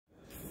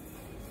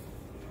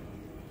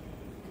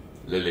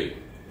Lily,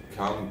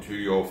 come to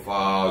your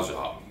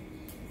father.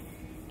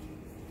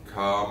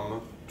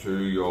 Come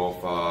to your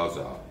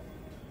father.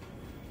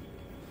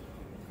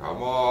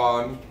 Come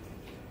on.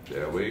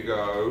 There we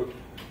go.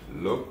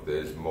 Look,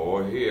 there's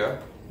more here.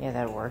 Yeah,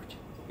 that worked.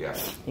 Yeah.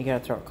 You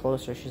gotta throw it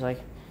closer. She's like,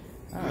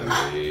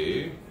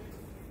 Lily.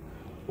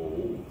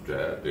 Oh,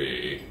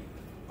 Daddy.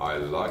 I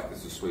like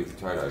this is sweet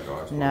potato,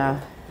 guys. no,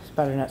 it's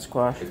butternut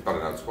squash. It's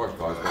butternut squash,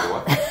 guys, by the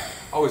way.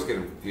 I always get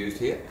them confused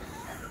here.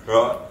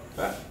 Right.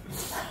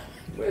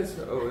 Where's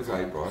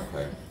April?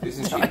 Okay.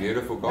 Isn't she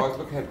beautiful, guys?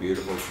 Look how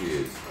beautiful she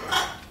is.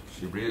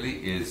 She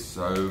really is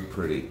so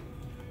pretty.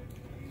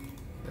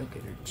 Look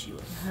at her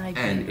chewing. Hi,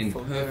 And in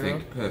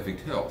perfect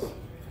perfect health.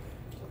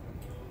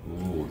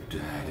 Oh,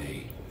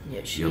 Daddy.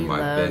 Yeah, she You're my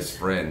loves best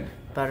friend.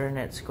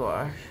 butternut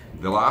squash.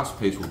 The last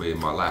piece will be in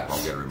my lap.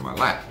 I'll get her in my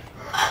lap.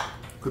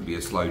 Could be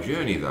a slow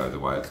journey though, the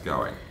way it's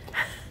going.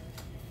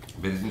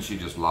 But isn't she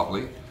just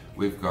lovely?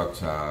 We've got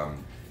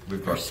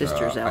Her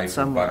sister's out April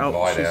somewhere. Bud Oh,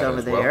 Light she's out over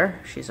as well. there.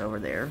 She's over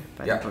there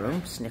by Yeah. the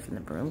broom, sniffing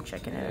the broom,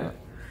 checking it Yeah. out.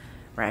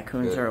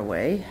 Raccoons Good. are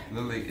away.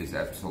 Lily is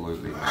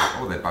absolutely,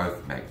 oh, they're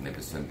both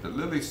magnificent. But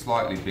Lily's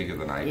slightly bigger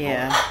than April.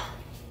 Yeah.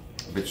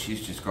 But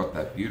she's just got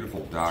that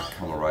beautiful dark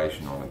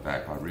coloration on her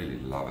back. I really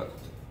love it.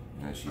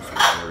 You know, she's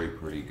a very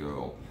pretty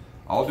girl.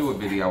 I'll do a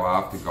video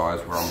after, guys,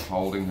 where I'm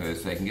holding her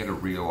so you can get a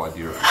real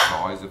idea of the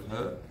size of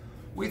her.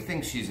 We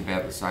think she's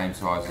about the same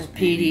size as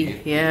Petey,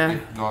 Petey, yeah.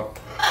 if not,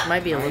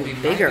 Might be a little maybe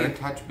bigger. a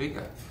touch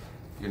bigger.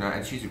 You know,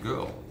 and she's a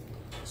girl.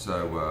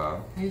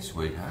 So, here,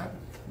 sweetheart.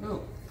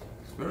 Look,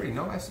 it's very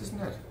nice, isn't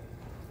it?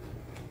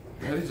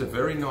 That is a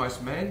very nice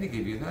man to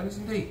give you that,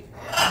 isn't he?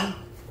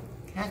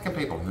 How can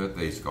people hurt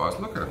these guys?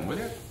 Look at them, will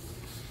you?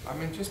 I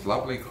mean, just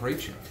lovely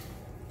creature.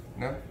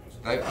 You know,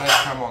 they've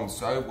come on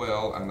so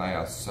well, and they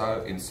are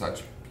so in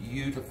such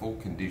beautiful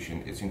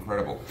condition. It's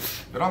incredible.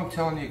 But I'm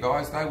telling you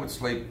guys, they would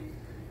sleep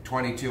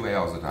 22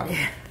 hours a day.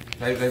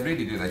 Yeah. They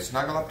really do. They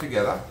snuggle up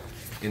together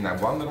in that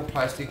one little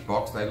plastic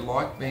box. They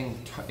like being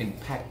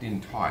packed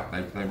in tight.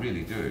 They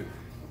really do.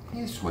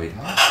 Here,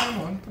 sweetheart. Come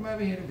on. Come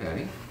over here to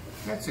Daddy.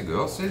 That's a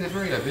girl. See, they're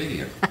very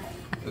obedient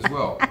as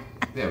well.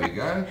 There we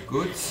go.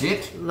 Good.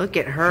 Sit. Look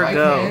at her Shake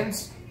go.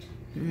 hands.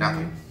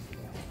 Nothing.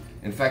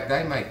 In fact,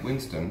 they make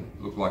Winston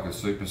look like a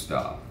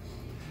superstar.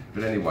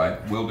 But anyway,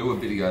 we'll do a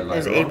video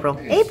later. There's on.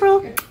 April. Yes.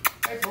 April. Yeah.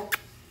 April.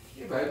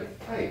 Here, baby.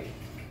 Hey.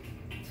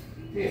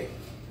 Here.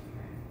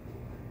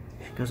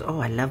 She goes, oh,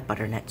 I love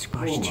butternut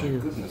squash Oh my too.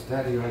 goodness,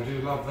 Daddy, I do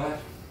love that.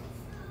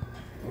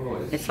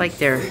 Oh, It's like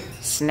they're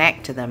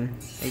snack to them.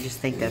 They just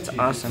think that's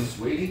awesome.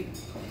 Sweetie.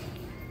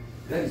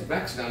 Daddy's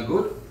back's no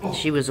good. Oh.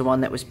 She was the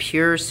one that was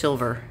pure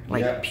silver,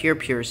 like Yeah.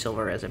 pure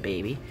silver as a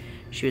baby.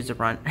 She was the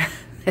runt.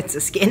 That's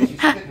the skin. She's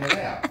spitting it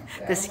out.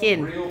 The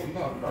skin.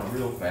 I'm not a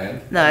real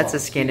fan. No, that's I the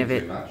skin of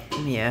it. too much.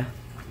 Yeah.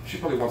 She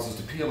probably wants us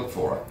to peel it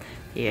for her.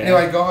 Yeah.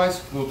 Anyway,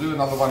 guys, we'll do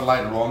another one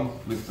later on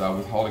with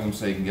holding them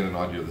so you can get an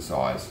idea of the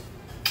size.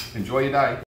 Enjoy your day.